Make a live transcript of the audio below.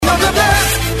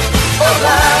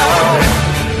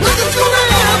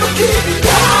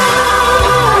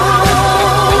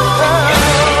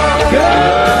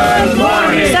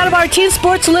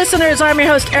sports listeners. I'm your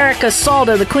host, Erica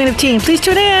Salda, the Queen of Teen. Please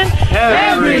tune in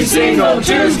every single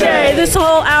Tuesday. This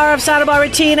whole hour of Santa Barbara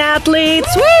teen athletes.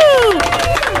 Woo!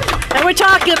 And we're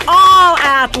talking all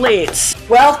athletes.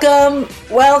 Welcome.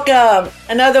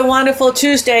 Another wonderful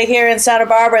Tuesday here in Santa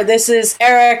Barbara. This is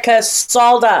Erica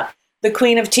Salda, the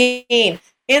Queen of Teen.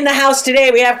 In the house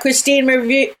today, we have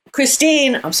Marie.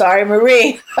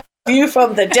 View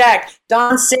from the deck.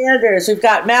 Don Sanders. We've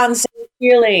got Mountain State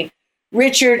Healing.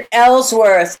 Richard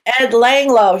Ellsworth. Ed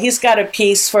Langlow. He's got a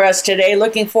piece for us today.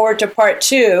 Looking forward to part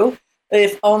 2.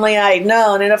 If only I'd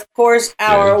known. And of course,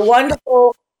 our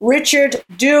wonderful Richard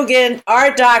Dugan,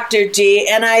 our Dr. D.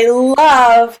 And I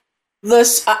love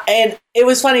this. And it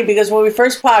was funny because when we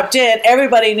first popped in,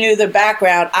 everybody knew the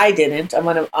background. I didn't.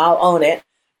 I'll own it.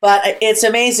 But it's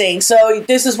amazing. So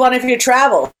this is one of your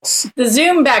travels. The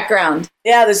Zoom background.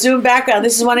 Yeah, the Zoom background.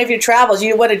 This is one of your travels.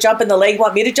 You want to jump in the lake?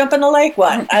 Want me to jump in the lake?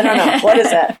 What? I don't know. What is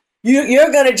that?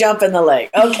 You're going to jump in the lake.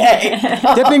 Okay.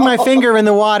 Dipping my finger in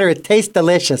the water. It tastes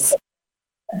delicious.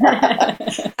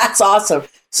 That's awesome.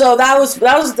 So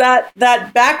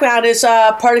that background is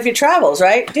part of your travels,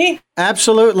 right, Dee?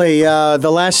 Absolutely.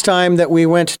 The last time that we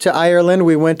went to Ireland,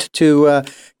 we went to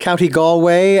County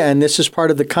Galway, and this is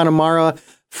part of the Connemara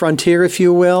frontier, if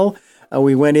you will.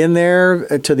 We went in there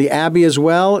to the Abbey as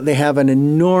well. They have an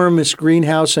enormous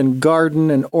greenhouse and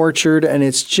garden and orchard, and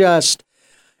it's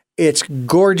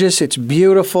gorgeous. It's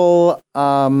beautiful.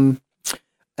 And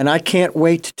I can't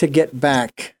wait to get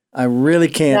back. I really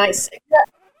can't. Nice.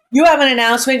 You have an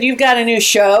announcement. You've got a new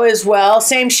show as well.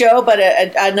 Same show, but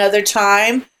another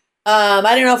time. I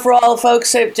don't know if for all the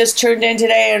folks that just turned in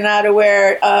today are not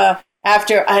aware,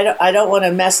 after, I don't want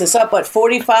to mess this up, but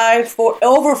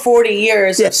over 40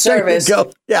 years of service. There you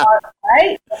go. Yeah.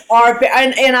 Right?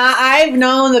 And I've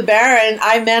known the Baron.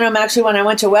 I met him actually when I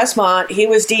went to Westmont. He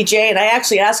was DJing. I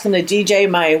actually asked him to DJ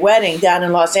my wedding down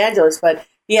in Los Angeles, but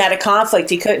he had a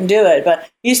conflict. He couldn't do it. But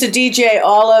he used to DJ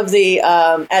all of the,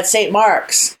 at St.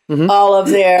 Mark's, all of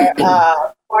their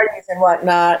parties and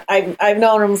whatnot. I've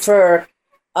known him for...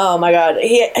 Oh my God.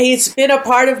 He's been a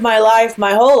part of my life,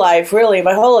 my whole life, really,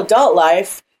 my whole adult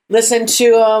life. Listened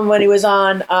to him when he was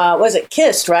on, was it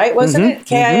KISS, right? Wasn't it?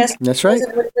 KISS? That's right.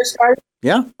 When it first started?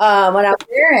 Yeah. When I was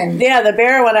Baron. Yeah, the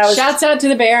Baron when I was. Shouts out to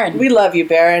the Baron. We love you,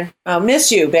 Baron.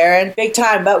 Miss you, Baron. Big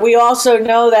time. But we also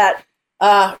know that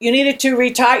you needed to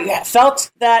retire. You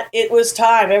felt that it was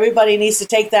time. Everybody needs to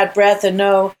take that breath and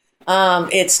know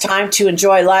it's time to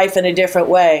enjoy life in a different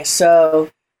way. So,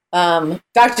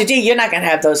 Dr. D, you're not going to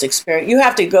have those experiences. You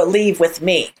have to leave with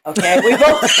me, okay? We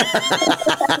both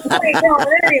ain't going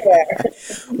anywhere.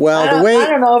 Well, I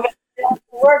don't know if it wants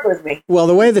to work with me. Well,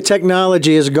 the way the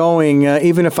technology is going,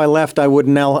 even if I left, I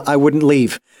wouldn't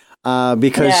leave.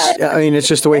 Because it's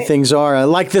just the way things are. I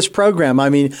like this program. I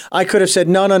mean, I could have said,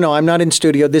 no, I'm not in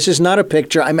studio. This is not a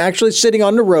picture. I'm actually sitting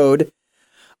on the road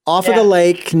off of the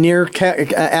lake near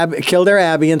Kildare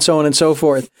Abbey and so on and so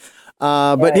forth.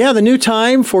 But the new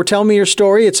time for Tell Me Your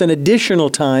Story, it's an additional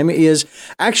time, is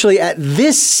actually at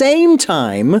this same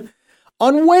time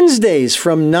on Wednesdays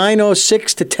from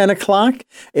 9:06 to 10 o'clock.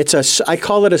 I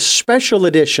call it a special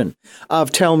edition of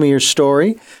Tell Me Your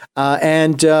Story.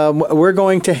 And we're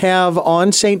going to have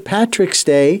on St. Patrick's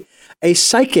Day a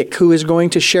psychic who is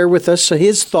going to share with us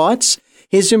his thoughts,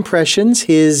 his impressions,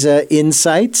 his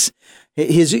insights,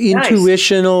 his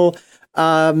intuitional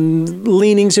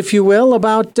leanings, if you will,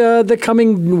 about the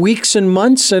coming weeks and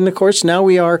months. And of course, now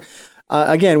we are,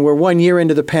 we're 1 year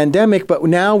into the pandemic, but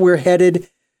now we're headed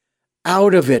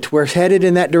out of it. We're headed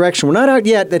in that direction. We're not out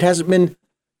yet. That hasn't been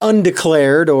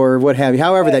undeclared or what have you,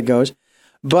 however that goes.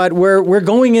 But we're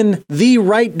going in the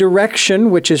right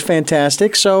direction, which is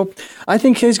fantastic. So I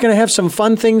think he's going to have some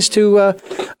fun things to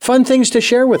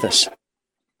share with us.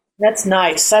 That's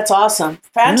nice. That's awesome.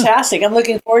 Fantastic. Yeah. I'm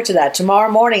looking forward to that.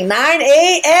 Tomorrow morning, 9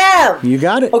 a.m. You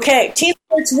got it. Okay, Teen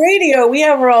Sports Radio, we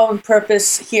have our own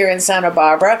purpose here in Santa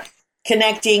Barbara,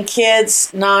 connecting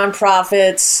kids,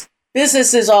 nonprofits,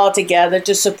 businesses all together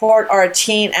to support our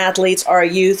teen athletes, our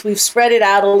youth. We've spread it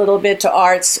out a little bit to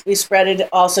arts. We spread it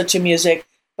also to music.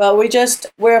 But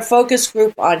we're a focus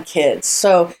group on kids.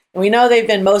 So we know they've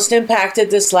been most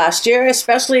impacted this last year,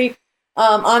 especially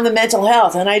on the mental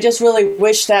health. And I just really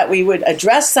wish that we would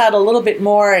address that a little bit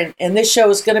more. And this show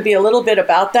is going to be a little bit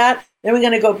about that. Then we're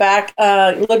going to go back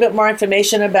a little bit more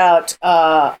information about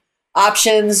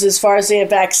options as far as the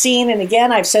vaccine. And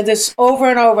again, I've said this over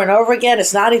and over and over again.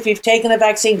 It's not if you've taken the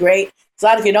vaccine, great. It's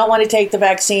not if you don't want to take the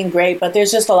vaccine, great. But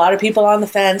there's just a lot of people on the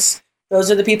fence. Those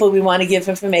are the people we want to give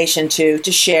information to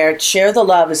share the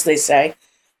love, as they say.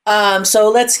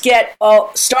 So let's get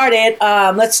started.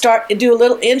 Let's start and do a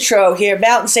little intro here.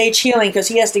 Mountain Sage Healing, because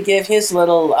he has to give his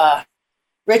little.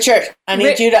 Richard,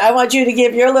 I want you to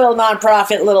give your little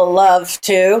nonprofit little love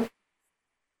too.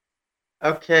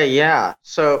 Okay, yeah.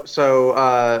 So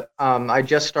I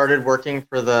just started working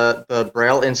for the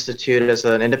Braille Institute as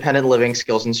an independent living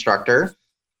skills instructor.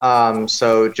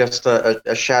 So just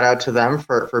a shout out to them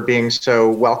for being so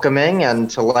welcoming, and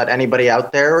to let anybody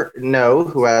out there know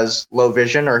who has low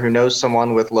vision or who knows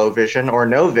someone with low vision or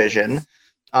no vision,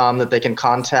 that they can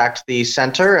contact the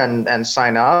center and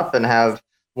sign up and have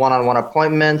one-on-one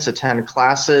appointments, attend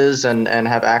classes, and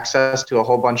have access to a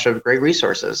whole bunch of great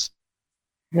resources.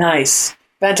 Nice.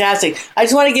 Fantastic. I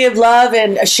just want to give love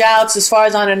and shouts as far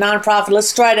as on a nonprofit.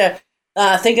 Let's try to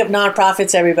think of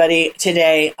nonprofits, everybody,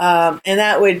 today. And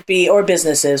that would be, or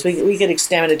businesses. We could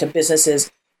extend it to businesses.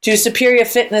 To Superior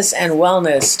Fitness and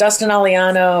Wellness. Dustin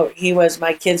Aliano, he was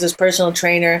my kids' personal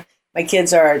trainer. My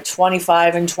kids are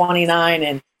 25 and 29,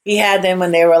 and he had them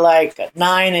when they were like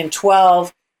 9 and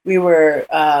 12. We were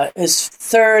his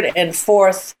third and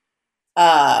fourth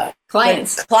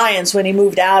clients when he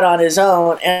moved out on his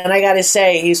own. And I got to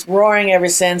say, he's roaring ever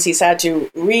since. He's had to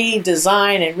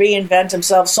redesign and reinvent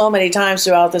himself so many times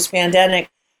throughout this pandemic.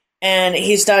 And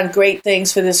he's done great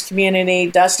things for this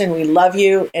community. Dustin, we love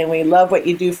you, and we love what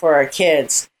you do for our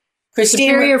kids.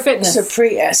 Superior Fitness.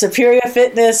 Superior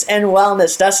Fitness and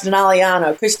Wellness, Dustin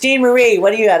Aliano. Christine Marie,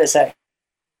 what do you got to say?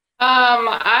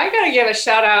 I got to give a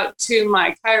shout out to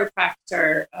my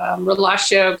chiropractor,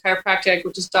 Relatio Chiropractic,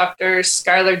 which is Dr.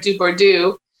 Skylar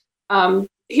Dubourdu.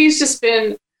 He's just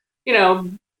been,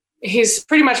 he's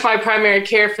pretty much my primary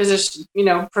care physician,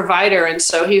 provider. And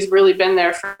so he's really been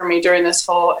there for me during this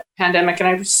whole pandemic. And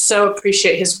I so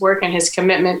appreciate his work and his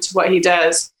commitment to what he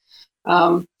does.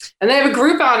 And they have a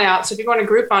Groupon out. So if you go on a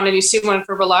Groupon and you see one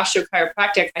for Relatio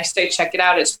Chiropractic, I say check it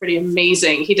out. It's pretty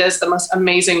amazing. He does the most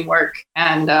amazing work.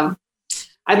 And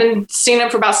I've been seeing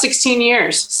him for about 16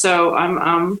 years. So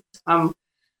I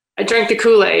drank the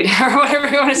Kool-Aid, or whatever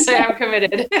you want to say. I'm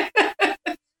committed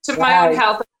to my own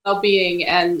health and well-being,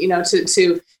 and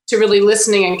to really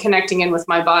listening and connecting in with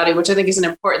my body, which I think is an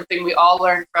important thing we all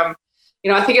learn from.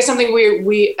 I think it's something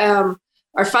we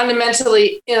are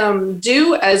fundamentally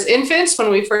do as infants when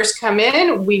we first come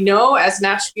in. We know as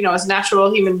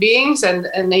natural human beings,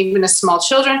 and even as small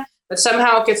children, but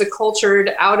somehow it gets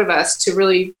cultured out of us to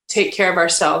really take care of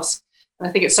ourselves. And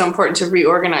I think it's so important to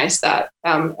reorganize that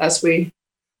as we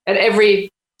at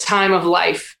every time of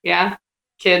life. Yeah,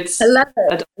 kids. I love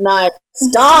it. Nice.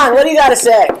 Don, what do you got to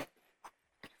say?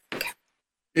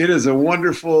 It's a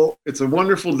wonderful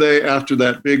day after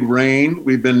that big rain.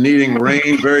 We've been needing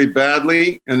rain very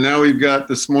badly. And now we've got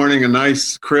this morning a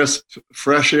nice, crisp,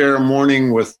 fresh air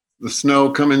morning with the snow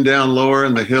coming down lower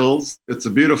in the hills. It's a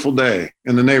beautiful day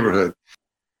in the neighborhood.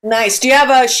 Nice. Do you have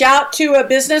a shout to a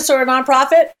business or a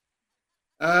nonprofit?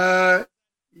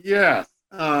 Yes.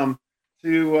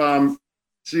 To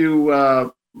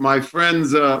my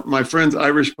friend's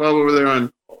Irish pub over there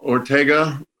on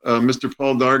Ortega, Mr.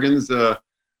 Paul Dargan's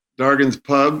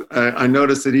Pub. I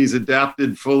noticed that he's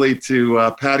adapted fully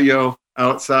to patio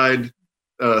outside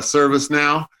service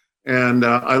now, and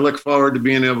I look forward to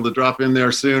being able to drop in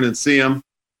there soon and see him.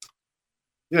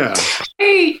 Yeah.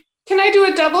 Hey, can I do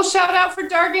a double shout out for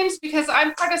Dargan's, because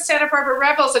I'm part of Santa Barbara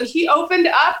Rebels, and he opened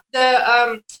up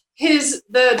the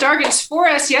Dargan's for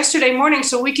us yesterday morning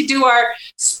so we could do our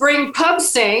spring pub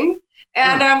sing.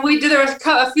 And there was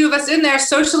a few of us in there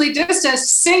socially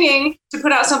distanced singing to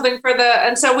put out something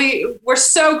and so we're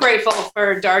so grateful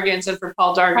for Dargan's and for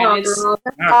Paul Dargan. That's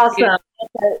awesome.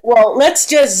 Okay. Well, let's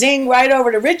just zing right over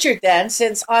to Richard then,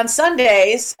 since on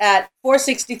Sundays at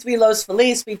 463 Los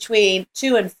Feliz between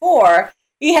 2 and 4,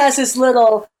 he has this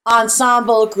little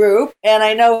ensemble group, and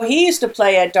I know he used to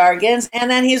play at Dargan's,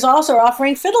 and then he's also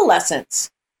offering fiddle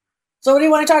lessons. So what do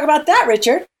you want to talk about that,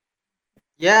 Richard?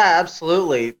 Yeah,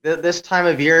 absolutely. This time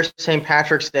of year, St.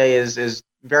 Patrick's Day is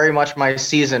very much my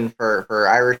season for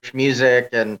Irish music,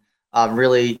 and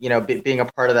really, being a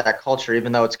part of that culture,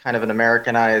 even though it's kind of an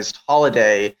Americanized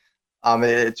holiday.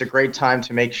 It's a great time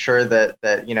to make sure that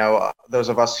those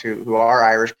of us who are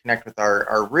Irish connect with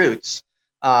our roots.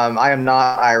 I am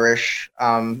not Irish.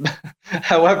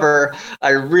 However, I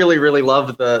really, really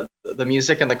love the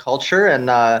music and the culture.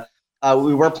 And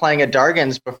we were playing at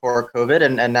Dargan's before COVID,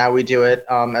 and now we do it,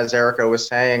 as Erica was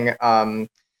saying,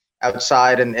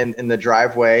 outside in the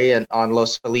driveway and on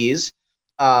Los Feliz.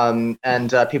 And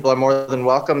people are more than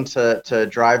welcome to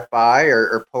drive by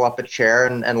or pull up a chair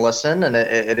and listen. And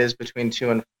it is between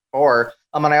 2 and 4.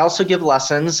 And I also give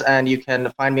lessons, and you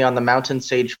can find me on the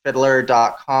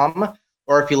mountainsagefiddler.com.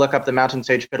 Or if you look up the Mountain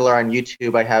Sage Fiddler on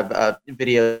YouTube, I have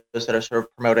videos that are sort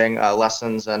of promoting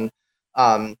lessons and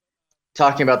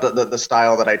talking about the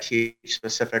style that I teach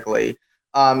specifically.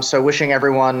 So wishing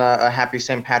everyone a happy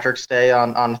St. Patrick's Day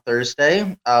on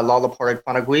Thursday. Lala Porrig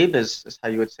Fanagweeb is how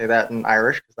you would say that in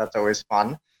Irish, because that's always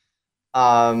fun.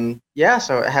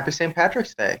 So happy St.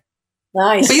 Patrick's Day.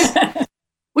 Nice.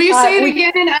 Will you say it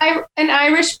again in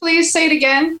Irish, please? Say it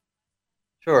again.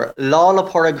 Sure.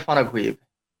 Lala Porrig Fanagweeb.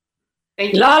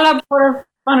 Thank you. Lala Porrig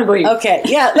Fanagweeb. Okay,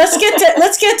 yeah. Let's get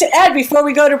to Ed before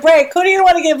we go to break. Who do you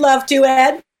want to give love to,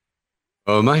 Ed?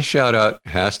 Oh, my shout out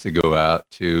has to go out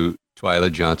to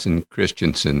Twyla Johnson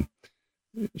Christensen.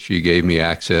 She gave me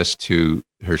access to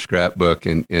her scrapbook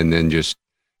and then just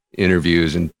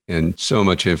interviews and so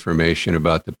much information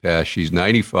about the past. She's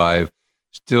 95,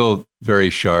 still very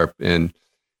sharp, and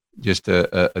just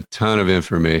a ton of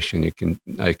information.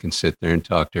 I can sit there and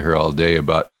talk to her all day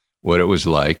about what it was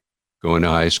like going to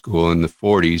high school in the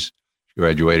 40s. She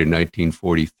graduated in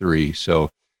 1943.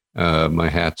 So my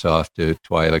hat's off to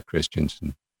Twyla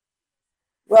Christensen.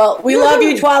 Well, we love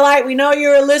you, Twilight. We know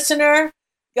you're a listener.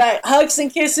 Got hugs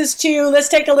and kisses to you. Let's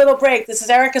take a little break. This is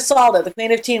Erica Salda, the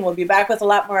Queen of Teen. We'll be back with a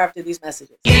lot more after these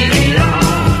messages. Get it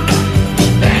on,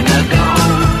 bang a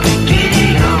gong, get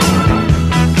it on.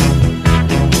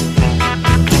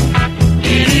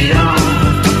 Get it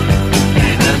on,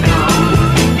 bang a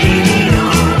gong, get it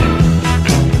on.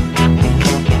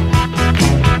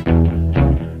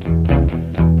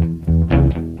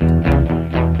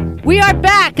 We are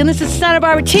back, and this is Santa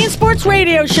Barbara Teen Sports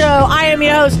Radio Show. I am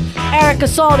your host, Erica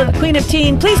Salda, the Queen of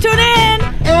Teen. Please tune in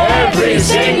every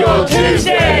single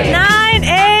Tuesday, 9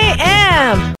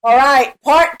 a.m. All right,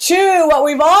 part 2, what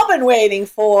we've all been waiting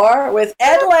for with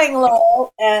Ed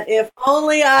Langlow. And if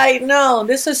only I'd known,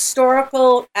 this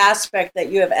historical aspect that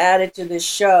you have added to this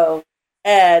show,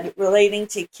 Ed, relating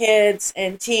to kids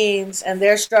and teens and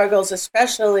their struggles,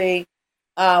 especially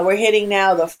we're hitting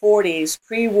now the 40s,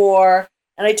 pre-war.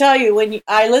 And I tell you,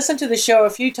 I listened to the show a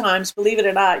few times, believe it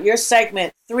or not, your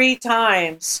segment 3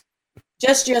 times,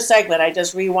 just your segment. I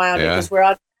just rewound it because we're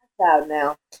on SoundCloud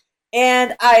now.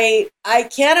 And I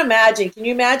can't imagine. Can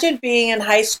you imagine being in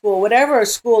high school, whatever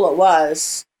school it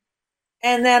was,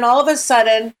 and then all of a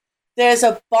sudden there's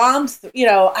a bomb?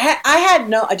 I had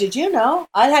no. Did you know?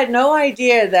 I had no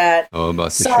idea that. Oh,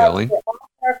 about the shelling. On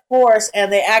our course,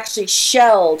 and they actually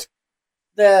shelled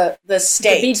the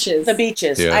state, the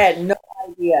beaches. Yeah. I had no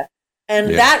idea,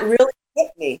 and that really hit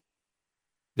me.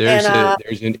 There's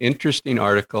an interesting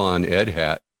article on Ed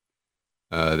Hat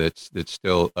that's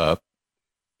still up,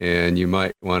 and you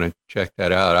might want to check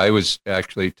that out. I was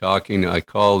actually I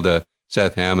called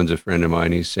Seth Hammond's a friend of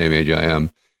mine. He's the same age I am,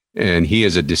 and he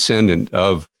is a descendant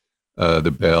of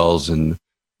the Bells and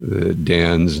the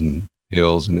Dans and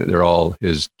Hills, and they're all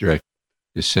his direct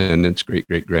descendants,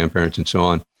 great-great-grandparents, and so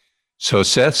on. So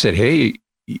Seth said, "Hey,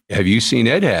 have you seen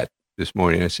Ed Hat this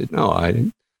morning?" I said, "No, I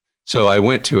didn't." So I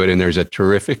went to it, and there's a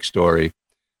terrific story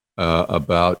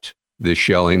about the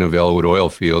shelling of Elwood oil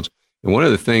fields. And one of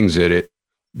the things that it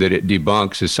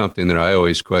debunks is something that I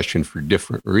always question for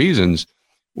different reasons,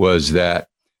 was that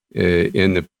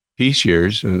in the peace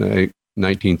years, in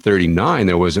 1939,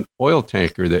 there was an oil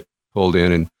tanker that pulled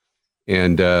in,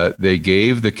 and they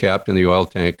gave the captain of the oil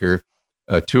tanker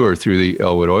a tour through the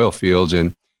Elwood oil fields,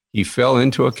 and he fell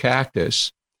into a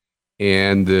cactus.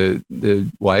 And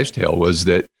the wives' tale was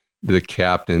that the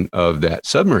captain of that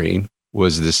submarine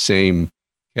was the same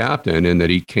captain, and that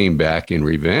he came back in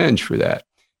revenge for that.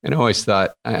 And I always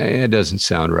thought, it doesn't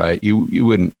sound right. You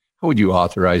wouldn't. How would you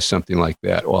authorize something like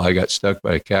that? Well, I got stuck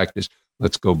by a cactus.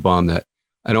 Let's go bomb that.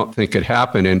 I don't think it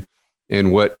happened.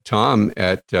 And what Tom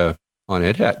on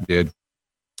Ed Hat did,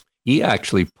 he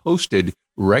actually posted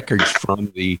records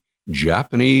from the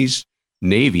Japanese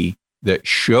Navy that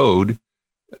showed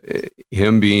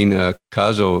him being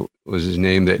Kazo was his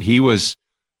name, that he was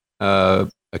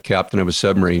a captain of a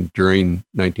submarine during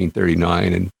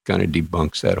 1939, and kind of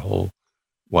debunks that whole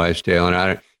wives' tale.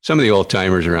 And some of the old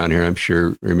timers around here, I'm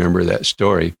sure, remember that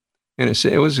story. And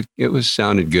it was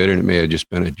sounded good, and it may have just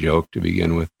been a joke to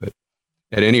begin with. But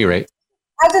at any rate,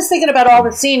 I was just thinking about all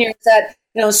the seniors that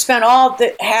spent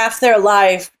half their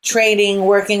life training,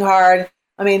 working hard.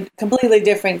 I mean, completely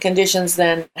different conditions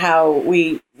than how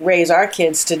we raise our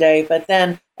kids today. But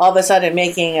then all of a sudden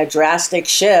making a drastic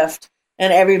shift,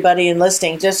 and everybody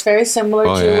enlisting, just very similar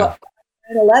to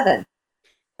 9/11.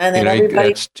 And then everybody.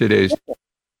 That's today's.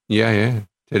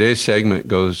 Today's segment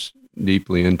goes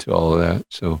deeply into all of that.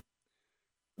 So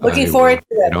looking forward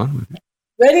to it.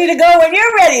 Ready to go when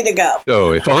you're ready to go.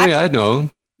 So if only I'd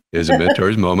known is a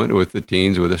mentor's moment with the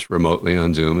teens with us remotely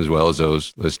on Zoom, as well as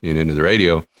those listening into the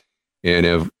radio.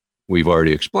 And we've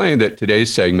already explained that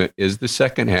today's segment is the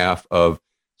second half of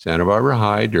Santa Barbara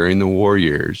High during the war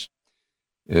years.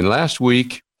 And last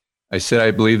week, I said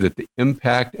I believe that the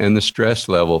impact and the stress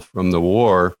level from the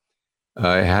war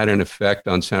had an effect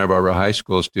on Santa Barbara High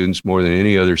School students more than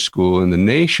any other school in the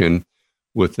nation,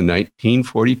 with the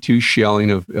 1942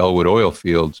 shelling of Elwood oil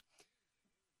fields.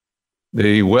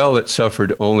 The well that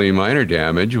suffered only minor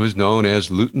damage was known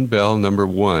as Luton Bell Number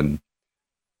 1.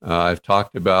 I've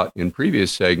talked about in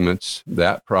previous segments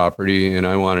that property, and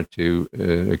I wanted to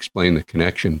explain the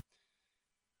connection.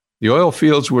 The oil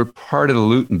fields were part of the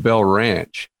Luton Bell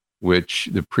Ranch, which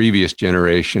the previous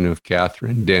generation of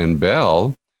Catherine Den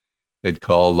Bell had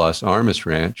called Las Armas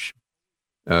Ranch,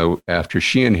 after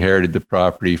she inherited the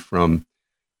property from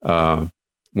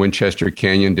Winchester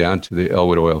Canyon down to the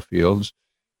Elwood oil fields,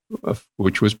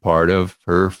 which was part of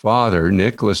her father,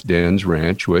 Nicholas Den's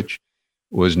ranch, which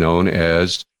was known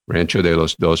as Rancho de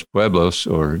los Dos Pueblos,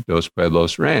 or Dos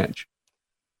Pueblos Ranch.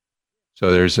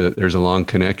 So there's a long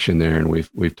connection there, and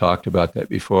we've talked about that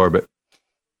before. But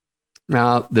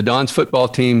now the Dons football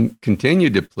team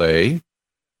continued to play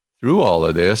through all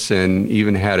of this, and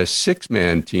even had a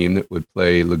 6-man team that would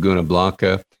play Laguna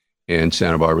Blanca and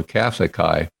Santa Barbara Catholic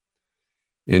High.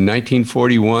 In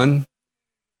 1941,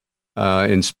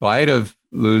 in spite of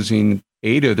losing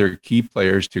 8 of their key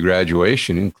players to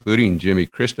graduation, including Jimmy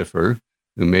Christopher,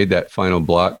 who made that final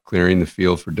block clearing the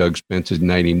field for Doug Spence's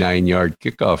 99-yard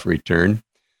kickoff return,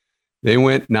 they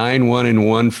went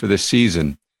 9-1-1 for the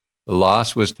season. The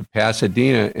loss was to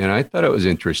Pasadena, and I thought it was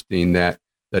interesting that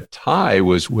the tie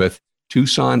was with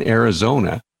Tucson,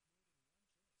 Arizona.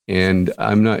 And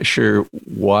I'm not sure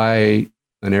why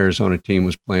an Arizona team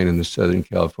was playing in the Southern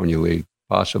California League.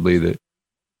 Possibly that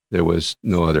there was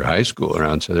no other high school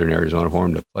around Southern Arizona for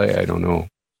them to play. I don't know.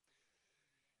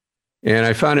 And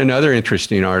I found another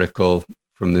interesting article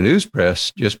from the news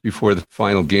press just before the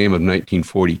final game of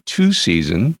 1942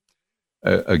 season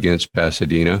against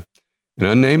Pasadena. An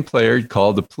unnamed player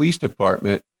called the police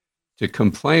department to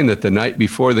complain that the night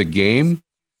before the game,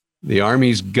 the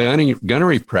Army's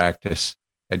gunnery practice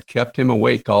had kept him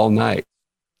awake all night.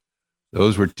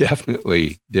 Those were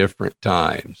definitely different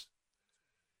times.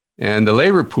 And the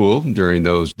labor pool during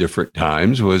those different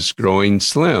times was growing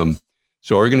slim.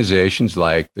 So organizations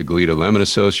like the Goleta Lemon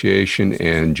Association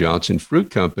and Johnson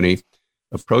Fruit Company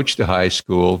approached the high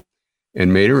school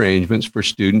and made arrangements for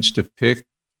students to pick,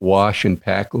 wash, and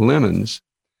pack lemons.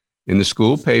 In the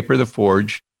school paper, The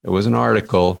Forge, there was an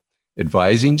article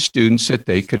advising students that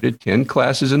they could attend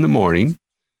classes in the morning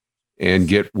and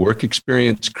get work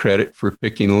experience credit for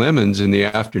picking lemons in the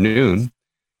afternoon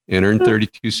and earn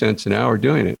 32 cents an hour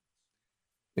doing it.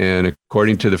 And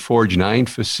according to The Forge, 9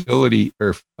 faculty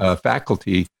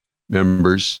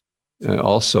members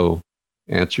also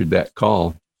answered that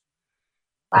call.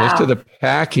 Wow. Most of the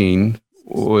packing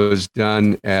was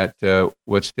done at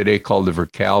what's today called the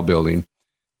Vercal building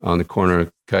on the corner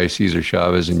of Calle Cesar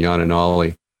Chavez and Yananali.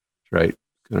 It's right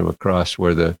kind of across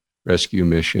where the rescue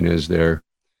mission is there.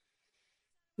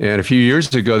 And a few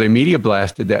years ago, they media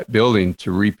blasted that building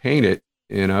to repaint it.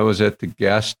 And I was at the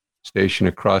gas station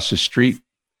across the street,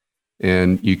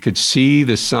 and you could see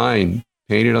the sign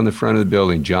painted on the front of the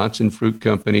building, Johnson Fruit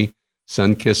Company,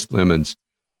 Sun-Kissed Lemons.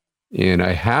 And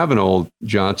I have an old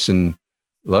Johnson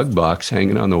lug box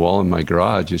hanging on the wall in my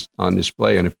garage, just on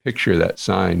display, and a picture of that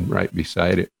sign right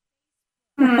beside it.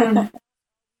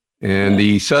 And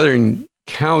the Southern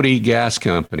County Gas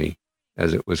Company,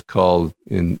 as it was called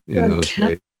in those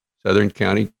days, Southern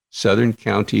County,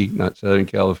 not Southern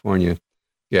California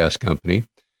Gas Company,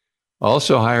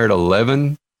 also hired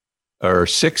 6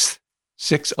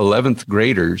 11th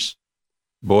graders,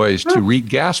 boys, to read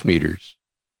gas meters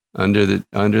under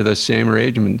the same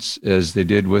arrangements as they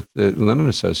did with the Lemon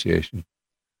Association.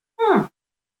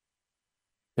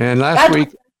 And last week,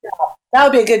 that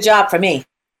would be a good job for me.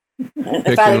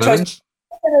 If I had choice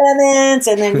lemons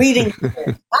and then reading,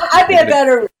 I'd be a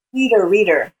better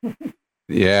reader.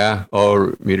 Yeah.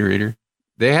 Oh, meter reader.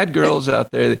 They had girls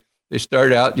out there. They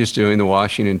started out just doing the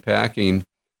washing and packing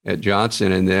at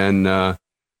Johnson, and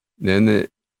then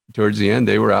towards the end,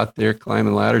 they were out there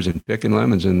climbing ladders and picking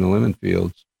lemons in the lemon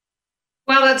fields.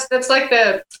 Well, that's like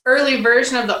the early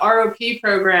version of the ROP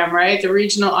program, right? The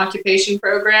Regional Occupation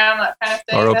Program, that kind of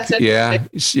thing. ROP, That's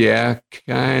it. yeah,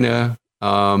 kind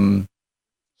of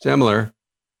similar,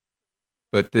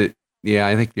 but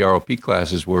I think the ROP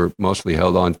classes were mostly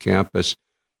held on campus.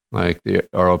 Like the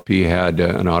ROP had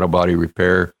an auto body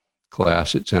repair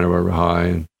class at Santa Barbara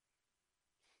High,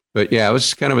 but yeah, it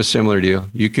was kind of a similar deal.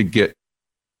 You could get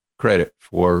credit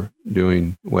for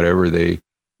doing whatever they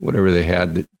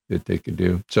had that they could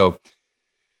do. So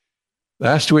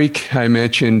Last week, I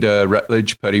mentioned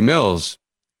Rutledge Putty Mills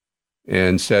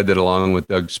and said that along with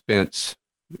Doug Spence,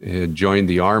 had joined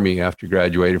the Army after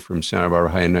graduating from Santa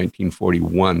Barbara High in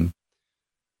 1941.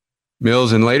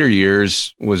 Mills in later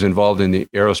years was involved in the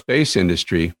aerospace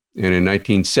industry, and in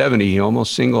 1970, he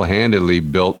almost single-handedly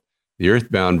built the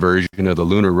earthbound version of the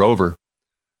lunar rover.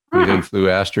 He then flew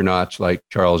astronauts like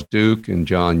Charles Duke and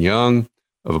John Young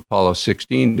of Apollo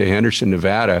 16 to Henderson,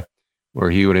 Nevada, where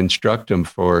he would instruct them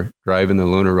for driving the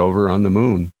lunar rover on the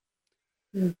moon.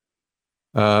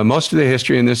 Most of the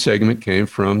history in this segment came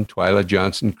from Twyla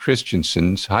Johnson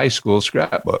Christensen's high school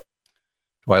scrapbook.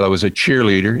 Twyla was a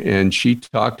cheerleader, and she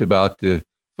talked about the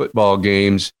football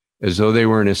games as though they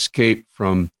were an escape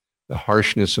from the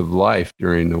harshness of life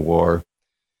during the war.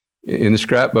 In the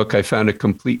scrapbook, I found a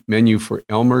complete menu for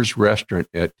Elmer's Restaurant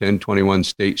at 1021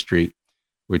 State Street,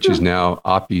 which is now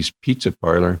Oppie's Pizza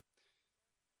Parlor.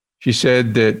 She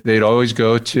said that they'd always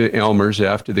go to Elmer's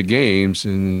after the games,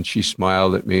 and she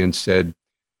smiled at me and said,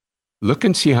 "Look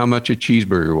and see how much a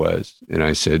cheeseburger was." And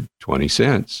I said, 20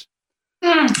 cents.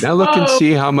 "Now look and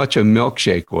see how much a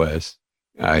milkshake was."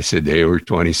 I said, "They were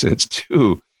 20 cents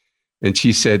too." And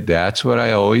she said, "That's what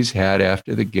I always had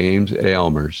after the games at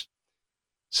Elmer's."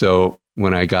 So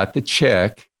when I got the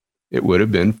check, it would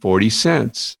have been 40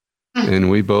 cents.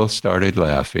 And we both started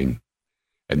laughing.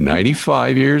 At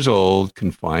 95 years old,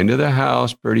 confined to the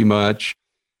house pretty much,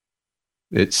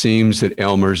 it seems that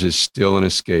Elmer's is still an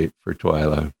escape for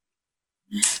Twyla.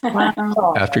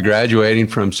 Wow. After graduating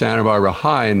from Santa Barbara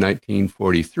High in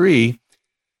 1943,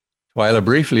 Twyla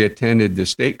briefly attended the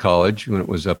State College when it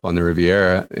was up on the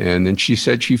Riviera, and then she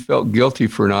said she felt guilty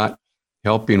for not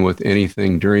helping with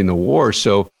anything during the war,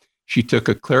 so she took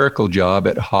a clerical job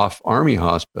at Hoff Army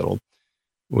Hospital,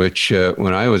 which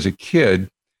when I was a kid,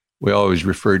 we always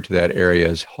referred to that area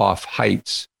as Hoff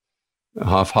Heights.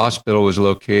 Hoff Hospital was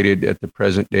located at the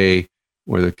present day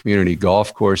where the community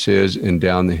golf course is and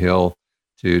down the hill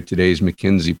to today's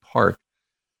McKenzie Park.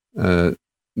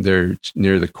 They're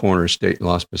near the corner of State and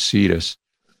Las Positas.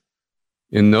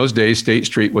 In those days, State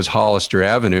Street was Hollister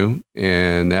Avenue,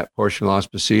 and that portion of Las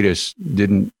Positas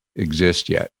didn't exist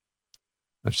yet.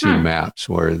 I've seen maps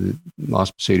where the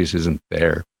Las Positas isn't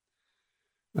there.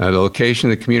 The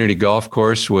location of the community golf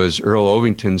course was Earl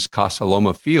Ovington's Casa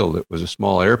Loma Field. It was a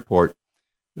small airport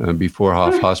before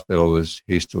Hoff Hospital was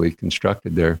hastily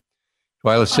constructed there.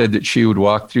 Twyla said that she would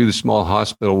walk through the small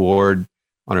hospital ward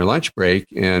on her lunch break,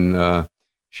 and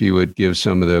she would give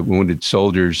some of the wounded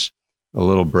soldiers a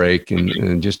little break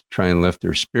and just try and lift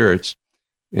their spirits.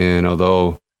 And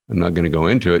although I'm not going to go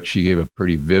into it, she gave a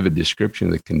pretty vivid description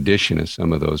of the condition of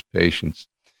some of those patients.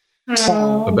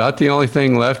 About the only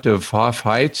thing left of Hoff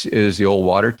Heights is the old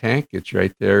water tank. It's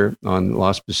right there on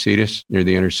Las Positas near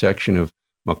the intersection of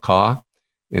Macaw.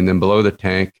 And then below the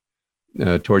tank,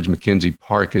 towards McKenzie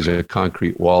Park, is a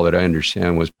concrete wall that I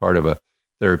understand was part of a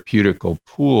therapeutical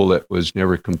pool that was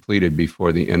never completed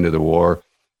before the end of the war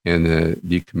and the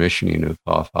decommissioning of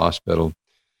Hoff Hospital.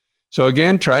 So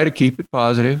again, try to keep it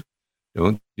positive.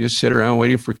 Don't just sit around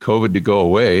waiting for COVID to go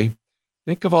away.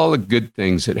 Think of all the good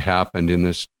things that happened in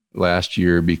this last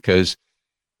year, because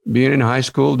being in high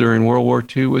school during World War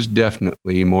II was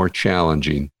definitely more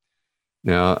challenging.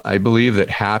 Now, I believe that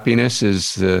happiness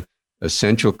is the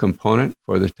essential component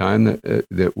for the time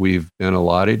that we've been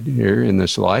allotted here in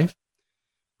this life.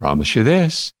 Promise you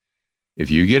this: if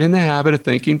you get in the habit of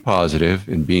thinking positive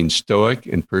and being stoic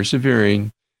and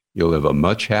persevering, you'll live a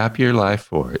much happier life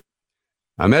for it.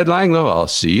 I'm Ed Langlow. I'll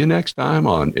see you next time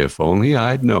on If Only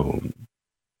I'd Known.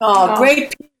 Oh,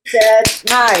 great piece, Ed.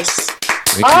 Nice.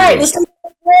 Thank All you. right, let's take a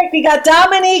break. We got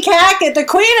Dominique Hackett, the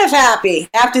Queen of Happy,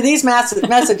 after these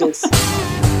messages.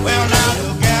 Well,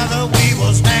 now together we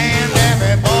will stand,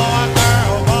 every boy,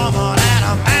 girl, woman, and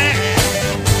a man.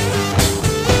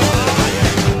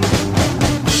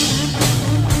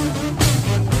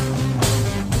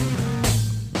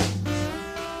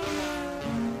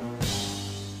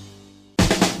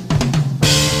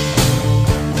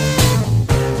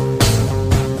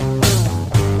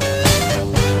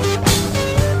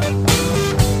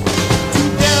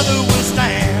 Together we'll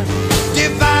stand,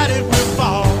 divided we'll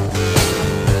fall.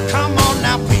 Come on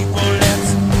now, people,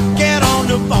 let's get on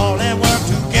the ball and work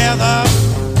together.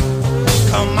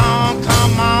 Come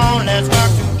on, let's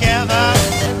work together.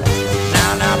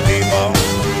 Now, people,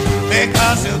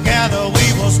 because together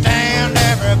we will stand,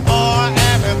 every boy,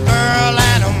 every girl,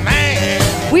 and a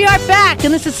man. We are back,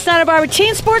 and this is Santa Barbara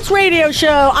Teen Sports Radio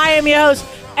Show. I am your host,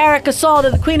 Erica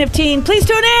Salter, the Queen of Teen. Please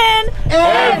tune in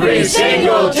Every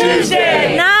single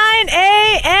Tuesday. 9 a.m.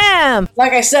 a.m.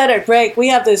 Like I said at break, we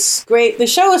have this great, the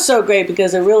show is so great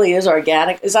because it really is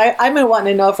organic. I've been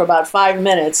wanting to know for about 5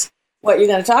 minutes what you're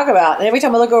going to talk about. And every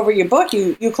time I look over your book,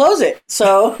 you close it.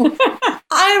 So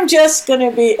I'm just going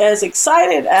to be as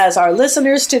excited as our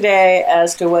listeners today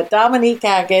as to what Dominique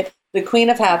Hackett, the Queen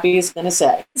of Happy, is going to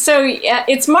say. So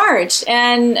it's March,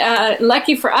 and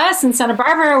lucky for us in Santa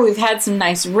Barbara, we've had some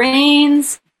nice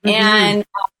rains. And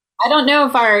I don't know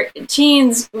if our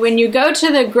teens, when you go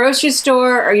to the grocery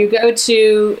store or you go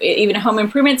to even a home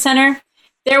improvement center,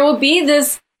 there will be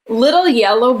this little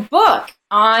yellow book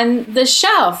on the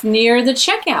shelf near the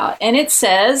checkout, and it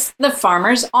says The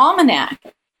Farmer's Almanac.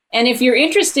 And if you're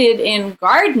interested in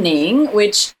gardening,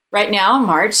 which right now,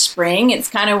 March, spring, it's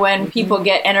kind of when people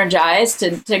get energized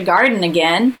to garden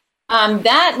again,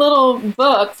 that little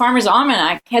book, Farmer's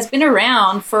Almanac, has been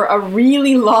around for a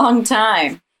really long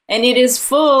time. And it is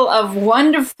full of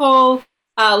wonderful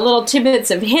little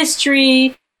tidbits of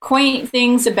history, quaint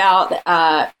things about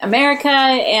America,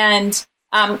 and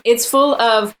it's full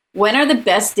of when are the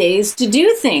best days to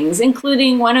do things,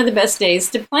 including when are the best days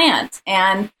to plant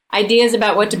and ideas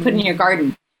about what to put in your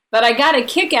garden. But I got a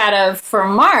kick out of, for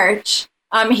March,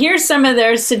 here's some of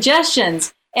their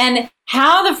suggestions. And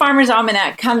how the Farmer's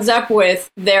Almanac comes up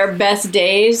with their best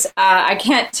days, I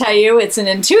can't tell you. It's an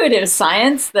intuitive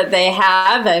science that they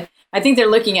have. I think they're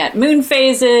looking at moon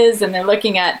phases, and they're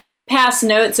looking at past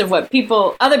notes of what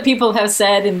other people have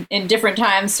said in different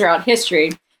times throughout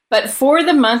history. But for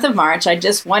the month of March, I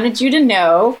just wanted you to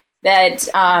know that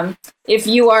if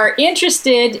you are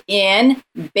interested in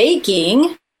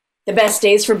baking, the best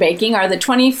days for baking are the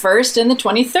 21st and the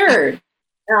 23rd.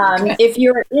 If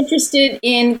you're interested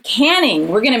in canning,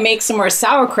 we're going to make some more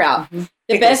sauerkraut.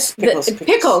 Pickles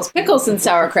and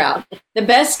sauerkraut. The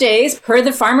best days per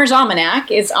the Farmer's Almanac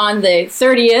is on the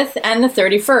 30th and the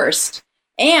 31st.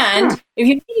 And if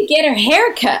you need to get a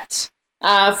haircut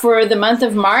for the month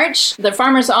of March, the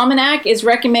Farmer's Almanac is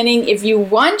recommending, if you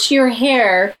want your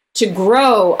hair to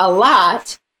grow a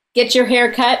lot, get your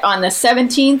hair cut on the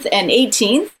 17th and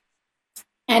 18th.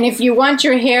 And if you want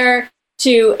your hair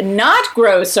to not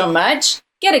grow so much,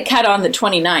 get it cut on the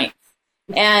 29th.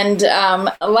 And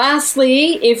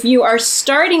lastly, if you are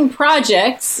starting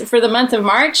projects for the month of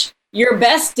March, your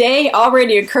best day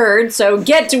already occurred, so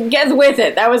get with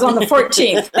it. That was on the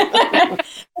 14th.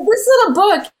 This little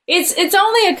book, it's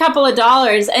only a couple of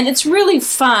dollars, and it's really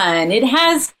fun. It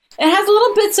has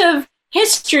little bits of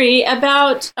history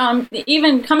about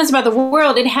even comments about the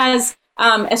world. It has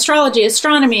astrology,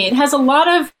 astronomy. It has a lot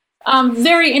of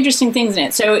very interesting things in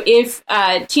it. So if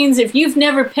teens, if you've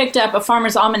never picked up a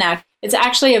Farmer's Almanac, it's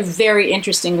actually a very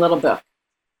interesting little book.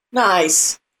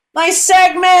 Nice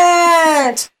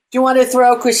segment. Do you want to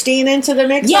throw Christine into the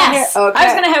mix? Yes. Okay. I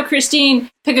was going to have Christine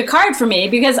pick a card for me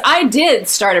because I did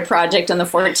start a project on the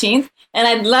 14th, and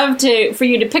I'd love for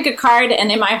you to pick a card.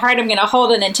 And in my heart, I'm going to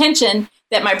hold an intention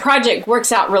that my project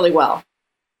works out really well.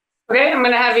 Okay,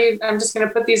 I'm just going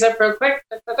to put these up real quick.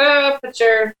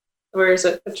 Where is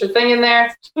it? Put your thing in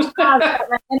there.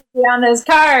 On those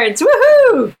cards.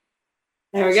 Woohoo!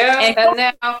 There we go. And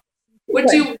now,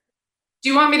 do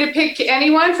you want me to pick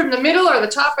anyone from the middle or the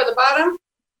top or the bottom?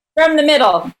 From the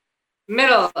middle.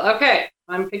 Middle. Okay.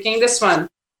 I'm picking this one.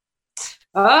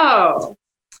 Oh.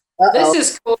 This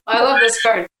is cool. I love this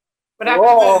card. But I have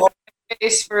a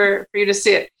face for you to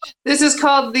see it. This is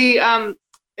called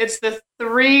it's the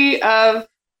three of,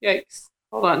 yikes,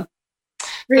 hold on.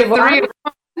 The three of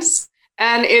wands,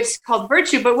 and it's called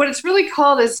virtue. But what it's really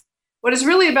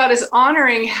about is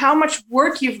honoring how much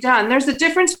work you've done. There's a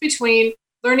difference between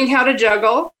learning how to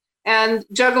juggle and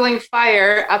juggling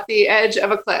fire at the edge of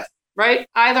a cliff, right?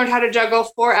 I learned how to juggle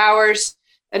 4 hours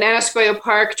in Anascoyo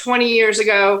Park 20 years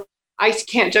ago. I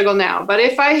can't juggle now. But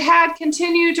if I had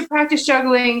continued to practice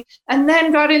juggling and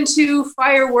then got into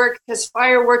firework, because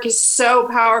firework is so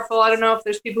powerful. I don't know if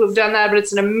there's people who've done that, but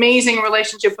it's an amazing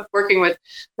relationship with working with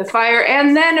the fire.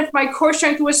 And then if my core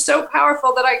strength was so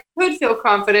powerful that I could feel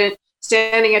confident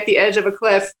standing at the edge of a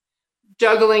cliff,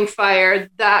 juggling fire,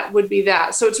 that would be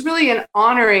that. So it's really an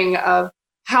honoring of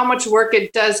how much work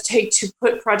it does take to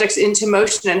put projects into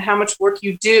motion and how much work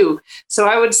you do. So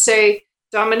I would say,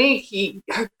 Dominique,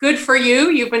 good for you.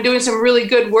 You've been doing some really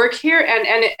good work here,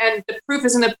 and the proof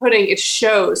is in the pudding. It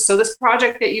shows. So this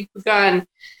project that you've begun,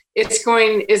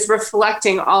 is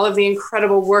reflecting all of the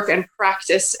incredible work and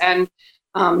practice and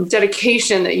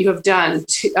dedication that you have done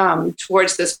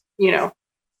towards this.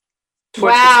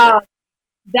 Wow.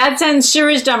 That sends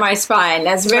shivers down my spine.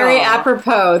 That's very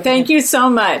apropos. Thank you so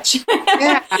much.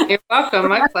 Yeah, you're welcome.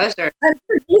 My pleasure. I'm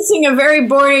producing a very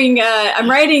boring, I'm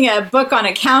writing a book on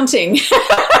accounting.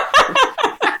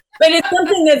 but it's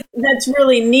something that's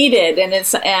really needed, and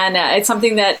it's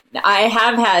something that I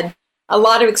have had a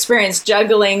lot of experience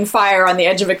juggling fire on the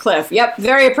edge of a cliff. Yep,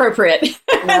 very appropriate.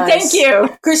 Nice. Thank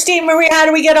you. Christine Marie, how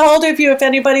do we get a hold of you if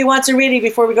anybody wants a reading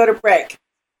before we go to break?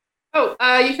 Oh,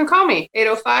 you can call me,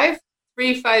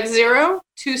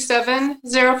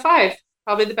 805-350-2705.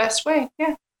 Probably the best way,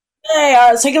 yeah. Hey,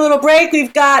 let's take a little break.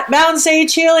 We've got Mountain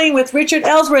Sage Healing with Richard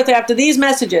Ellsworth after these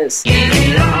messages.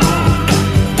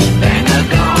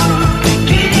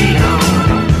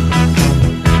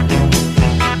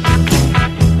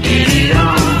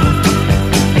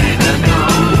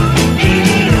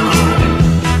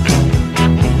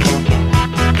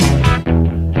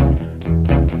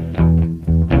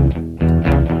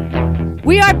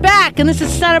 We are back, and this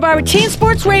is Santa Barbara Teen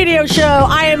Sports Radio Show.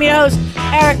 I am your host,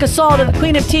 Erica Salter, the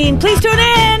Queen of Teen. Please tune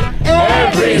in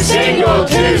Every single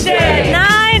Tuesday.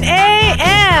 9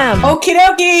 a.m. Okie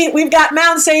dokie, we've got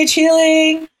Mountain Sage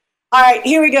Healing. All right,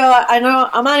 here we go. I know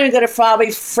I'm not even going to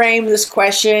probably frame this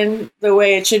question the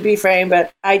way it should be framed,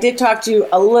 but I did talk to you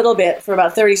a little bit for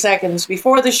about 30 seconds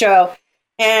before the show.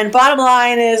 And bottom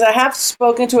line is I have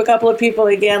spoken to a couple of people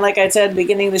again, like I said at the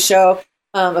beginning of the show,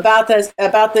 about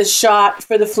this shot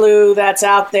for the flu that's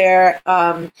out there.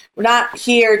 We're not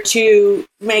here to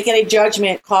make any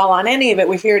judgment call on any of it.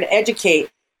 We're here to educate.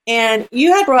 And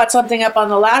you had brought something up on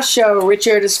the last show,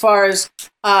 Richard, as far as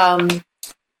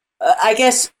I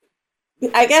guess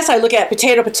I look at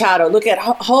potato, look at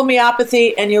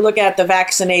homeopathy, and you look at the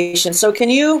vaccination. So can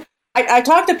you? I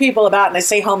talk to people about, and I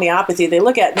say homeopathy. They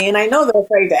look at me, and I know they're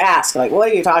afraid to ask, like, "What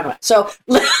are you talking about?" So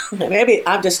maybe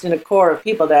I'm just in a core of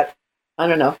people that, I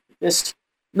don't know, just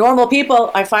normal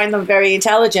people. I find them very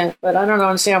intelligent, but I don't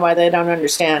understand why they don't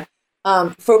understand.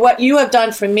 For what you have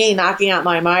done for me, knocking out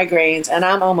my migraines, and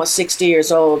I'm almost 60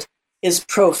 years old, is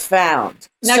profound.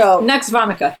 Nux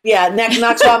vomica. Yeah,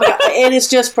 Nux vomica. It is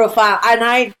just profound. And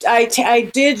I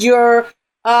did your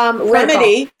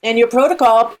remedy and your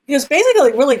protocol, because basically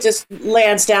it really just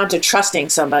lands down to trusting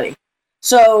somebody.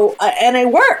 So, and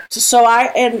it worked. So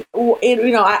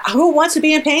who wants to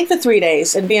be in pain for 3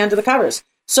 days and be under the covers?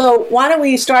 So why don't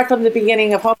we start from the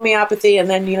beginning of homeopathy, and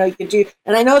then, you could do,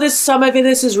 and I know some of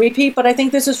this is repeat, but I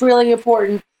think this is really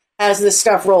important as this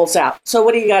stuff rolls out. So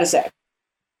what do you got to say?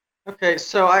 Okay,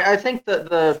 so I think that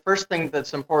the first thing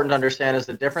that's important to understand is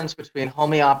the difference between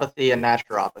homeopathy and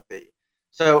naturopathy.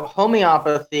 So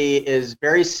homeopathy is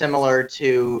very similar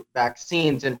to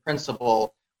vaccines in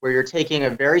principle, where you're taking a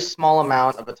very small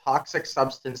amount of a toxic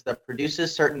substance that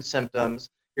produces certain symptoms,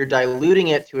 you're diluting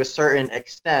it to a certain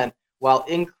extent while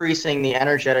increasing the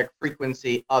energetic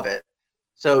frequency of it.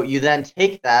 So you then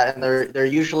take that, and they're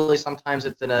usually, sometimes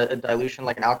it's in a dilution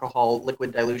like an alcohol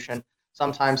liquid dilution,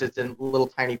 sometimes it's in little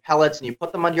tiny pellets, and you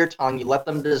put them under your tongue, you let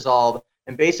them dissolve,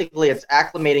 and basically it's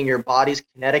acclimating your body's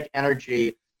kinetic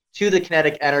energy to the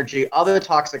kinetic energy of a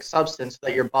toxic substance so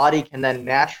that your body can then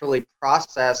naturally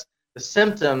process the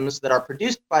symptoms that are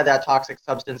produced by that toxic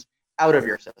substance out of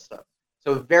your system.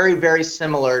 So very, very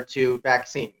similar to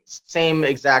vaccines, same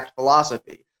exact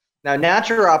philosophy. Now,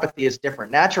 naturopathy is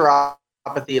different.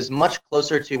 Naturopathy is much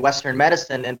closer to Western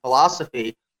medicine and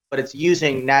philosophy, but it's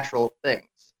using natural things.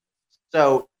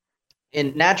 So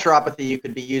in naturopathy, you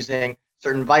could be using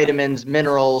certain vitamins,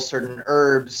 minerals, certain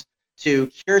herbs to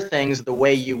cure things the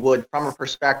way you would from a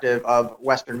perspective of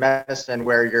Western medicine,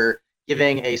 where you're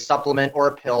giving a supplement or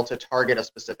a pill to target a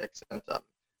specific symptom.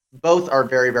 Both are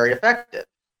very, very effective,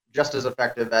 just as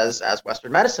effective as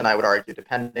Western medicine, I would argue,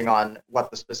 depending on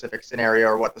what the specific scenario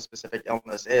or what the specific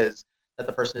illness is that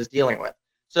the person is dealing with.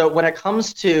 So when it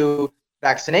comes to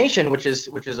vaccination, which is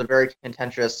a very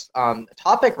contentious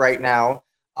topic right now,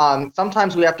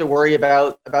 sometimes we have to worry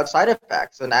about side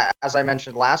effects. And as I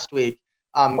mentioned last week,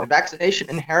 vaccination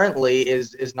inherently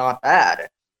is not bad.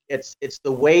 It's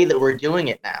the way that we're doing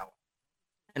it now.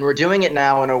 And we're doing it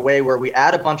now in a way where we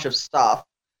add a bunch of stuff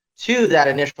to that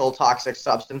initial toxic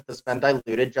substance that's been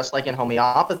diluted, just like in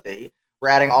homeopathy. We're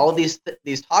adding all of these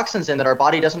toxins in that our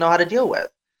body doesn't know how to deal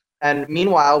with. And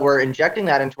meanwhile, we're injecting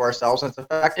that into ourselves, and it's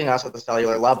affecting us at the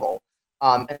cellular level.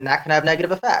 And that can have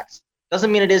negative effects. Doesn't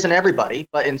mean it is in everybody,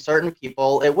 but in certain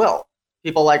people, it will.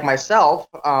 People like myself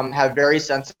have very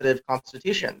sensitive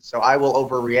constitutions, so I will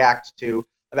overreact to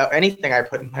about anything I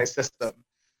put in my system.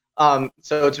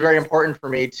 So it's very important for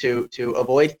me to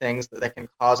avoid things that can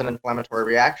cause an inflammatory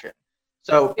reaction.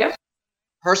 So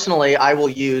personally, I will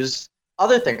use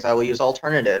other things. I will use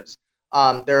alternatives.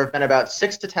 There have been about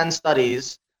 6 to 10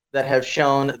 studies that have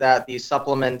shown that the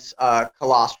supplement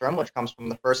colostrum, which comes from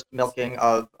the first milking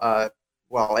of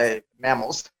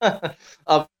mammals, but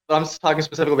I'm talking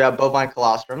specifically about bovine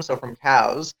colostrum, so from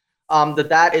cows,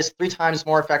 that is 3 times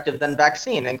more effective than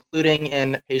vaccine, including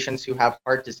in patients who have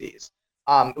heart disease,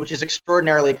 which is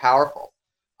extraordinarily powerful.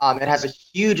 It has a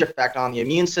huge effect on the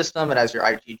immune system. It has your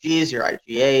IgGs, your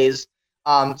IgAs.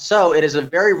 So it is a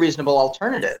very reasonable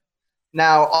alternative.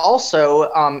 Now,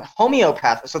 also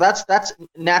homeopathic. So that's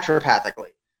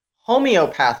naturopathically.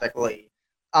 Homeopathically,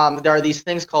 there are these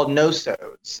things called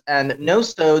no-sodes, and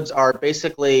no-sodes are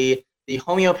basically the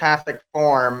homeopathic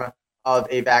form of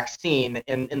a vaccine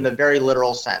in the very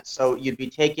literal sense. So you'd be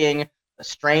taking a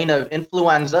strain of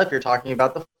influenza, if you're talking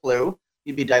about the flu,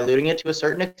 you'd be diluting it to a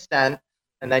certain extent,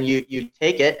 and then you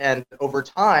take it, and over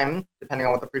time, depending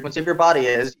on what the frequency of your body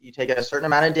is, you take it a certain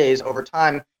amount of days, over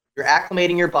time, you're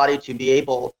acclimating your body to be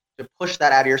able to push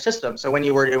that out of your system. So when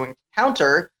you were to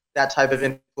encounter that type of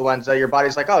influenza, your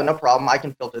body's like, oh, no problem, I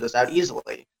can filter this out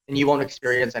easily, and you won't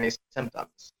experience any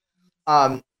symptoms.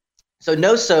 So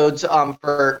no-sodes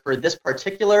for this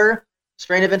particular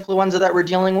strain of influenza that we're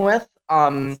dealing with,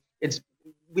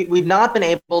 we've not been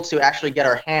able to actually get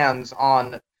our hands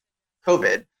on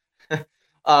COVID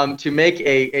to make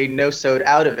a no-sode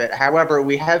out of it. However,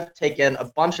 we have taken a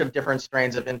bunch of different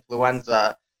strains of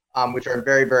influenza, which are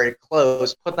very, very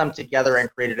close, put them together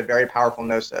and created a very powerful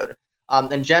no-sode.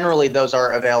 And generally, those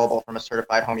are available from a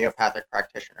certified homeopathic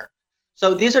practitioner.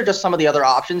 So these are just some of the other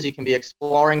options you can be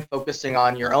exploring, focusing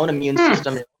on your own immune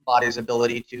system, your body's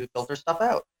ability to filter stuff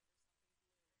out.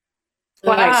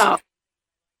 Wow.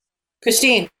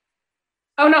 Christine.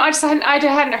 Oh no, I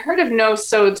hadn't heard of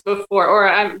no-sodes before,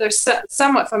 or they're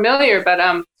somewhat familiar, but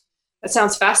that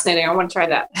sounds fascinating. I want to try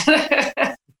that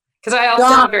because I also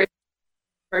have a very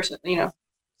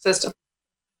system.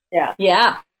 Yeah.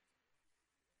 Yeah.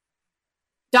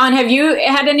 Don, have you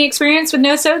had any experience with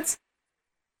no-sodes?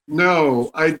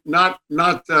 No, not.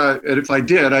 If I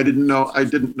did, I didn't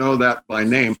know that by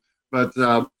name. But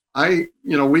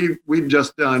we've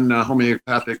just done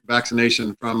homeopathic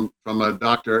vaccination from a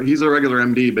doctor. He's a regular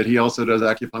MD, but he also does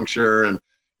acupuncture and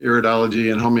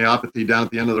iridology and homeopathy down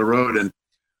at the end of the road. And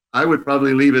I would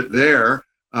probably leave it there.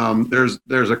 There's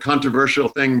a controversial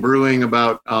thing brewing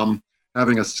about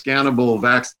having a scannable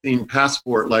vaccine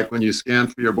passport, like when you scan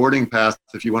for your boarding pass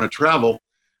if you want to travel.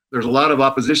 There's a lot of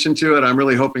opposition to it. I'm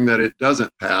really hoping that it doesn't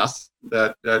pass.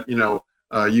 That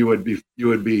you would be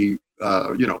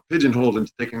pigeonholed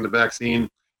into taking the vaccine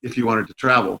if you wanted to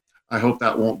travel. I hope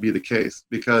that won't be the case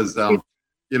because I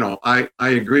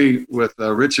agree with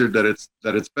Richard that it's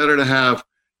better to have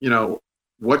the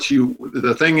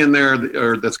thing in there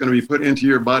or that's going to be put into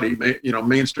your body,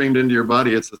 mainstreamed into your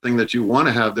body. It's the thing that you want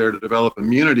to have there to develop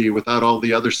immunity without all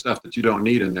the other stuff that you don't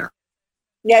need in there.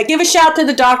 Yeah, give a shout to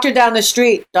the doctor down the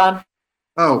street, Don.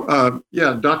 Oh,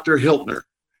 yeah, Dr. Hiltner.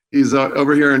 He's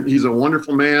over here, and he's a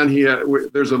wonderful man.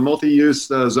 There's a multi-use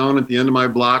zone at the end of my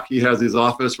block. He has his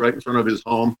office right in front of his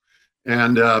home,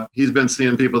 and he's been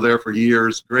seeing people there for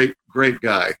years. Great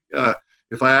guy.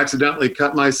 If I accidentally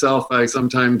cut myself, I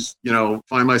sometimes,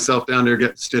 find myself down there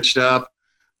getting stitched up,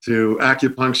 to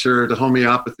acupuncture, to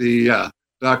homeopathy. Yeah,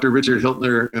 Dr. Richard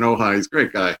Hiltner in Ojai. He's a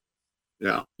great guy.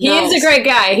 Yeah. He is a great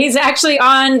guy. He's actually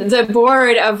on the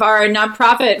board of our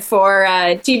nonprofit for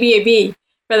TBAB,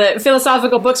 for the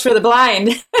Philosophical Books for the Blind.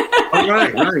 Oh,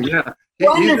 right, yeah.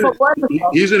 Wonderful.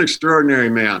 He's an extraordinary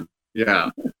man.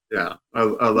 Yeah. I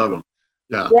love him.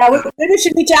 Yeah. Yeah, maybe we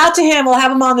should reach out to him. We'll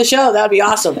have him on the show. That would be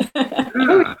awesome.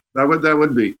 Yeah, that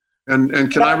would be.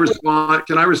 And can I respond?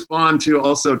 Can I respond to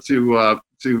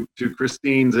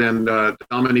Christine's and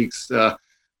Dominique's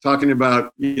talking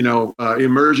about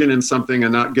immersion in something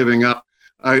and not giving up?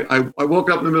 I woke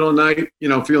up in the middle of the night,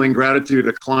 feeling gratitude.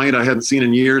 A client I hadn't seen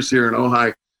in years here in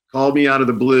Ojai called me out of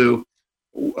the blue.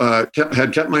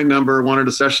 Had kept my number, wanted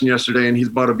a session yesterday, and he's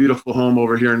bought a beautiful home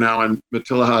over here now in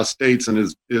Matilaha Estates and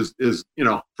is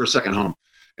for a second home.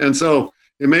 And so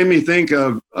it made me think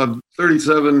of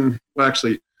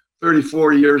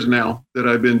 34 years now that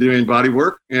I've been doing body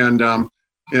work. And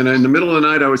in the middle of the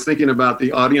night, I was thinking about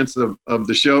the audience of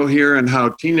the show here and how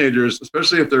teenagers,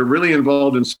 especially if they're really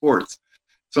involved in sports,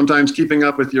 sometimes keeping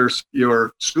up with your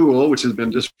school, which has been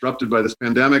disrupted by this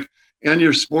pandemic, and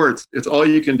your sports, it's all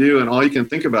you can do and all you can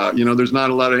think about. There's not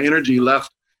a lot of energy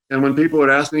left. And when people would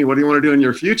ask me, what do you want to do in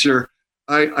your future?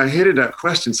 I hated that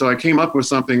question. So I came up with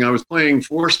something. I was playing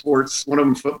 4 sports, one of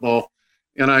them football.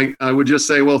 And I would just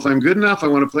say, well, if I'm good enough, I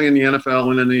want to play in the NFL.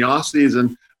 And in the off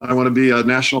season, I want to be a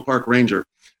national park ranger.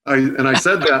 I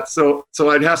said that. So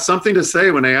I'd have something to say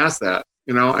when they asked that,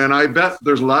 and I bet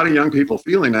there's a lot of young people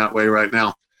feeling that way right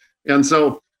now. And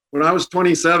so when I was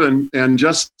 27 and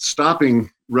just stopping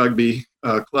rugby,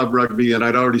 club rugby, and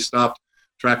I'd already stopped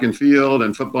track and field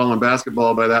and football and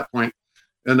basketball by that point,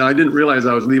 and I didn't realize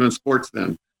I was leaving sports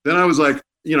then. Then I was like,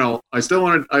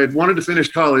 I had wanted to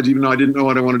finish college, even though I didn't know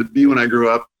what I wanted to be when I grew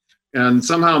up. And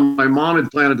somehow my mom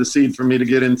had planted the seed for me to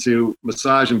get into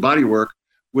massage and body work,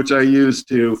 which I used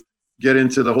to get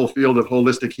into the whole field of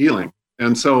holistic healing.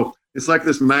 And so it's like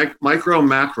this micro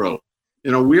macro.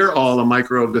 We're all a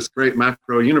micro of this great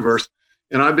macro universe.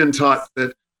 And I've been taught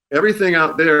that everything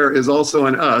out there is also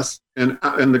in us, and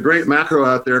the great macro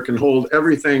out there can hold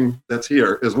everything that's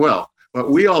here as well.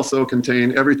 But we also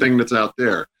contain everything that's out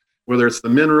there, whether it's the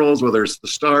minerals, whether it's the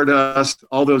stardust,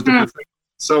 all those different things.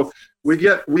 So we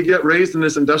get raised in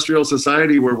this industrial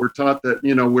society where we're taught that,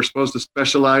 we're supposed to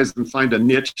specialize and find a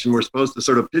niche, and we're supposed to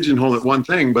sort of pigeonhole it one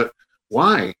thing, but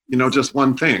why? Just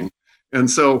one thing. And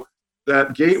so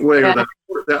that gateway or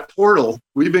that portal,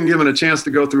 we've been given a chance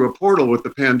to go through a portal with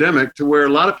the pandemic to where a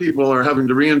lot of people are having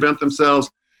to reinvent themselves.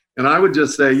 And I would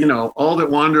just say, all that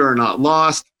wander are not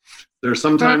lost. There's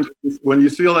sometimes when you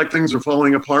feel like things are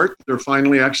falling apart, they're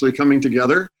finally actually coming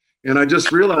together. And I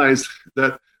just realized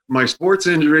that my sports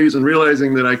injuries and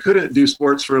realizing that I couldn't do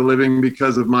sports for a living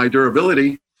because of my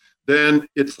durability, then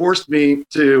it forced me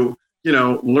to,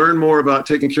 learn more about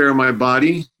taking care of my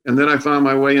body. And then I found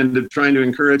my way into trying to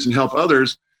encourage and help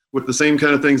others with the same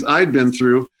kind of things I'd been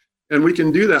through. And we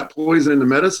can do that poison into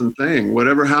medicine thing.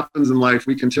 Whatever happens in life,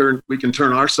 we can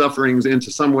turn our sufferings into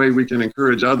some way we can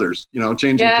encourage others,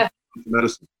 changing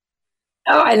medicine.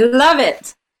 Oh, I love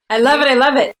it. I love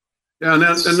it. Yeah,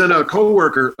 and then a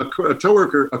coworker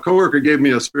gave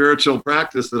me a spiritual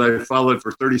practice that I followed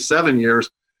for 37 years.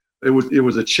 It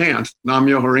was a chant, Nam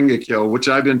Myoho Renge Kyo, which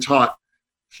I've been taught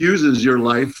fuses your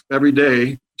life every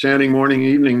day, chanting morning,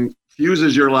 evening,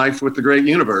 fuses your life with the great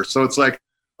universe. So it's like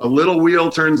a little wheel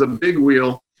turns a big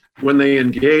wheel when they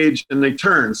engage and they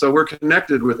turn. So we're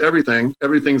connected with everything.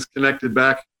 Everything's connected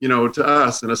back, to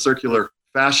us in a circular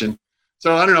fashion.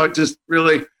 So I don't know, it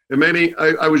made me,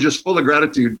 I was just full of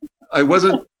gratitude. I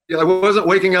wasn't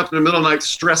waking up in the middle of the night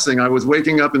stressing. I was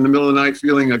waking up in the middle of the night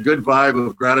feeling a good vibe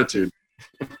of gratitude.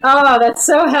 Oh, that's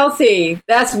so healthy.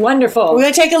 That's wonderful. We're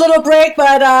going to take a little break,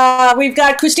 but we've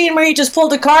got Christine Marie just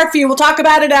pulled a card for you. We'll talk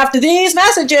about it after these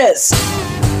messages.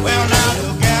 Well, now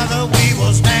together we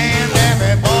will stand,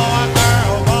 every boy,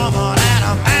 girl, woman, and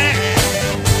a man.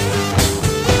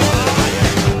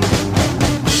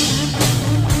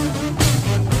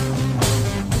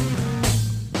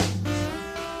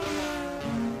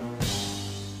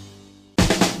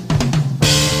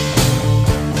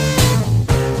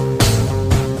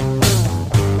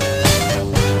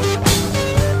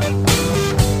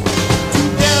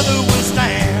 Together we'll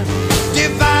stand,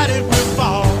 divided we'll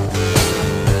fall.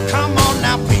 Come on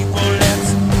now, people,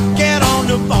 let's get on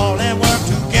the ball and work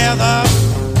together.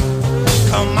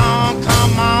 Come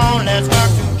on, let's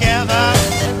work together.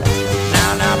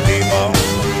 Now, people,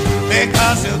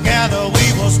 because together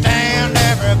we will stand,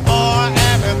 every boy,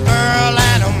 every girl,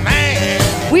 and a man.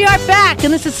 We are back,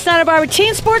 and this is Santa Barbara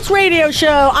Teen Sports Radio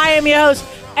Show. I am your host,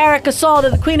 Erica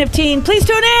Salda, the Queen of Teen. Please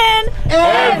tune in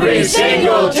Every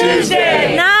single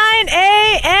Tuesday. 9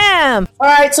 a.m. All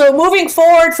right, so moving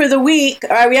forward for the week,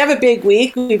 all right, we have a big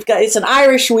week. It's an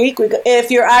Irish week.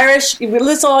 If you're Irish,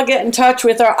 let's all get in touch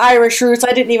with our Irish roots.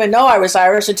 I didn't even know I was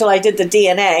Irish until I did the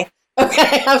DNA.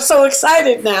 Okay, I'm so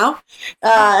excited now.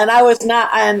 And I was not,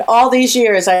 and all these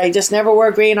years, I just never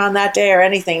wore green on that day or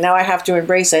anything. Now I have to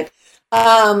embrace it.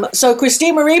 So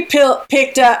Christine Marie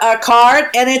picked a card,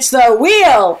 and it's the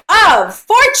Wheel of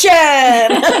Fortune.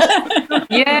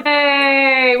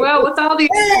 Yay! Well, with all these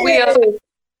wheels,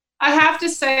 I have to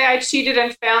say I cheated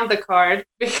and found the card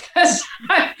because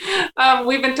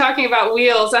we've been talking about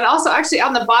wheels, and also actually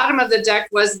on the bottom of the deck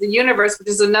was the universe, which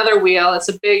is another wheel. It's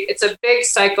a big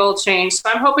cycle change. So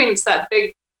I'm hoping it's that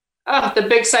the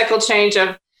big cycle change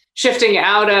of shifting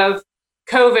out of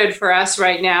COVID for us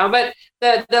right now. But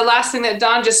the last thing that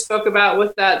Don just spoke about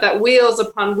with that wheels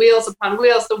upon wheels upon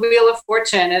wheels, the Wheel of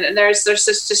Fortune, and there's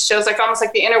just shows like almost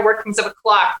like the inner workings of a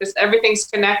clock. Everything's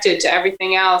connected to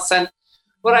everything else. And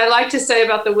what I like to say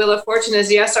about the Wheel of Fortune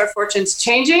is, yes, our fortune's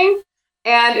changing,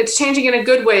 and it's changing in a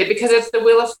good way because it's the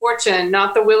Wheel of Fortune,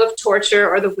 not the Wheel of Torture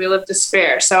or the Wheel of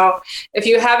Despair. So if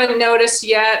you haven't noticed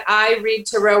yet, I read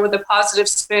tarot with a positive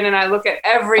spin, and I look at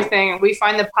everything. We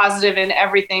find the positive in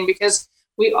everything because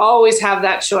we always have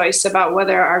that choice about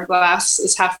whether our glass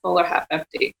is half full or half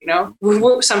empty.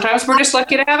 Sometimes we're just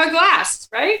lucky to have a glass,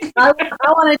 right? I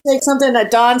want to take something that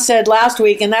Don said last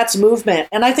week, and that's movement.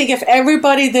 And I think if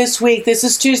everybody this week, this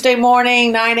is Tuesday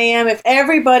morning, 9 a.m., if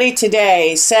everybody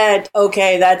today said,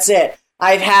 okay, that's it,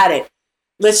 I've had it.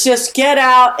 Let's just get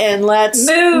out and let's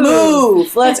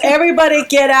move. Let's everybody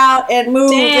get out and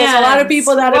move. There's a lot of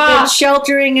people that have been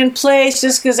sheltering in place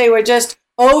just because they were just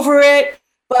over it.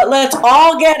 But let's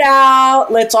all get out.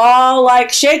 Let's all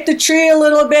shake the tree a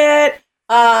little bit.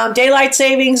 Daylight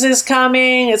savings is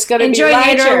coming. It's going to be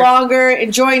lighter, longer.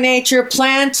 Enjoy nature.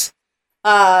 Plant.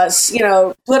 Put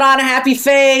on a happy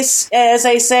face. As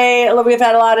I say, we've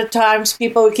had a lot of times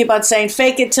people who keep on saying,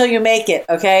 fake it till you make it.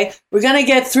 Okay. We're going to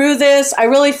get through this. I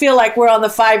really feel like we're on the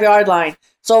 5-yard line.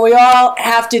 So we all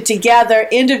have to together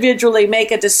individually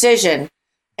make a decision.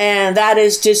 And that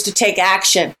is just to take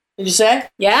action. Did you say?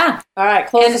 Yeah. All right,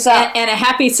 close us out. And a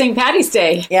happy St. Patty's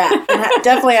Day. Yeah,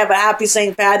 definitely have a happy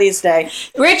St. Patty's Day.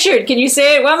 Richard, can you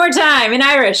say it one more time in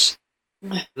Irish?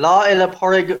 La ile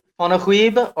porig fan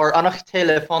chuib or anach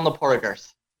tele fan the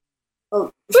porigers. All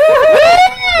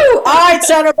right,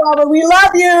 Santa Barbara, we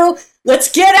love you. Let's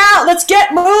get out. Let's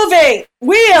get moving.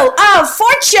 Wheel of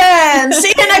Fortune.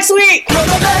 See you next week.